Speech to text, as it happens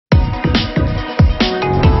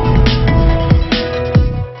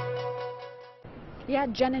Yeah,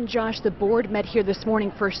 Jen and Josh, the board met here this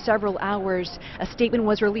morning for several hours. A statement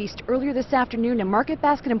was released earlier this afternoon, and Market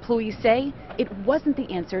Basket employees say it wasn't the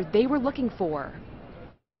answer they were looking for.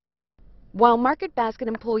 While Market Basket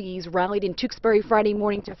employees rallied in Tewksbury Friday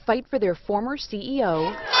morning to fight for their former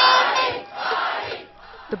CEO,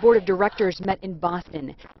 the board of directors met in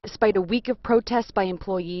Boston. Despite a week of protests by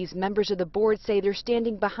employees, members of the board say they're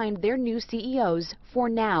standing behind their new CEOs for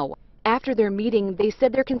now. After their meeting, they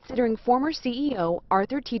said they're considering former CEO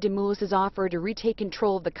Arthur T. DeMoulis' offer to retake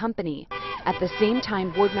control of the company. At the same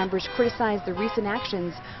time, board members criticized the recent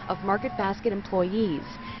actions of Market Basket employees.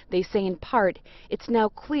 They say in part, it's now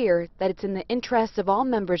clear that it's in the interests of all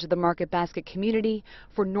members of the Market Basket community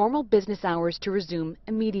for normal business hours to resume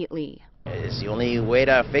immediately. It's the only way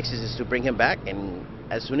to fix this is to bring him back, and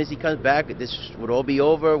as soon as he comes back, this would all be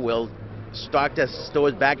over. We'll stock the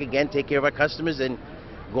stores back again, take care of our customers, and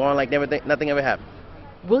go on like nothing ever happened.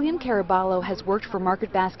 William Caraballo has worked for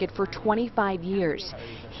Market Basket for 25 years.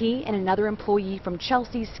 He and another employee from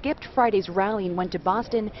Chelsea skipped Friday's rally and went to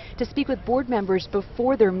Boston to speak with board members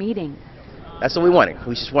before their meeting. That's what we wanted.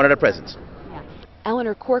 We just wanted a presence.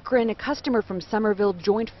 Eleanor Corcoran, a customer from Somerville,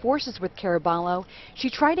 joined forces with Caraballo.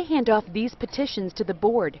 She tried to hand off these petitions to the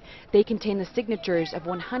board. They contain the signatures of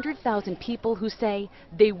 100,000 people who say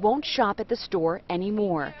they won't shop at the store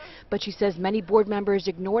anymore. But she says many board members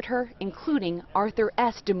ignored her, including Arthur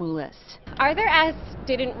S. DeMoulis. Arthur S.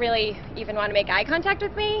 didn't really even want to make eye contact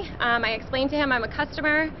with me. I explained to him I'm a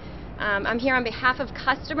customer. I'm here on behalf of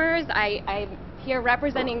customers. I'm here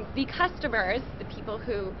representing the customers, the people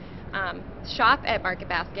who shop at Market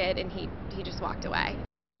Basket, and he just walked away.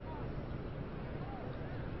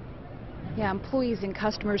 Yeah, employees and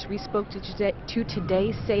customers we spoke to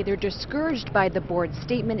today say they're discouraged by the board's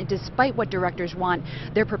statement, and despite what directors want,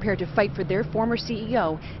 they're prepared to fight for their former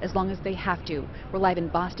CEO as long as they have to. We're live in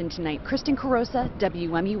Boston tonight. Kristen Carosa,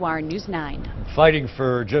 WMUR News 9. Fighting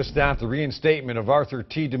for just that, the reinstatement of Arthur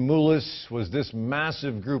T. DeMoulis, was this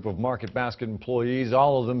massive group of Market Basket employees,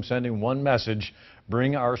 all of them sending one message: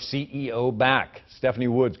 bring our CEO back. Stephanie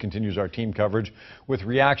Woods continues our team coverage with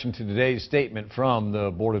reaction to today's statement from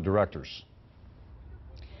the board of directors.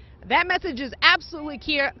 That message is absolutely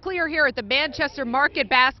clear here at the Manchester Market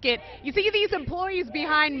Basket. You see these employees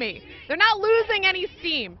behind me. They're not losing any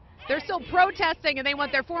steam. They're still protesting, and they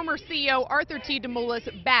want their former CEO, Arthur T.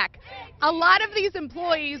 DeMoulis, back. A lot of these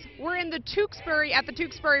employees were in the Tewksbury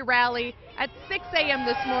rally at 6 a.m.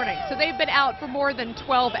 this morning, so they've been out for more than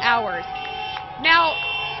 12 hours. Now,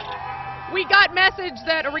 we got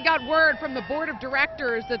word from the board of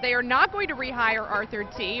directors that they are not going to rehire Arthur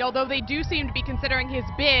T., although they do seem to be considering his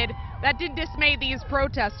bid. That did dismay these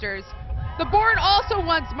protesters. The board also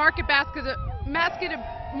wants Market Basket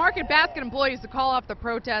employees to call off the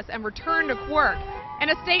protests and return to work. In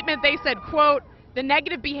a statement, they said, quote, "The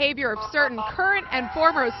negative behavior of certain current and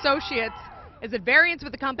former associates is at variance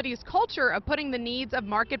with the company's culture of putting the needs of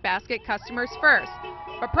Market Basket customers first."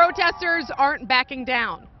 But protesters aren't backing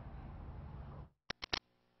down.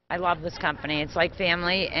 I love this company. It's like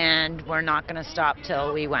family, and we're not going to stop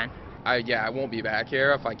till we win. I won't be back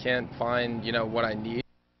here if I can't find, what I need.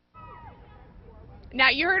 Now,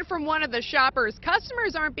 you heard from one of the shoppers.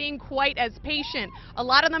 Customers aren't being quite as patient. A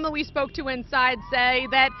lot of them that we spoke to inside say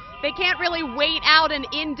that they can't really wait out an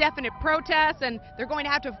indefinite protest, and they're going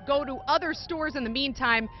to have to go to other stores in the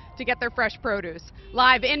meantime to get their fresh produce.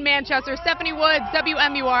 Live in Manchester, Stephanie Woods,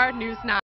 WMUR News 9.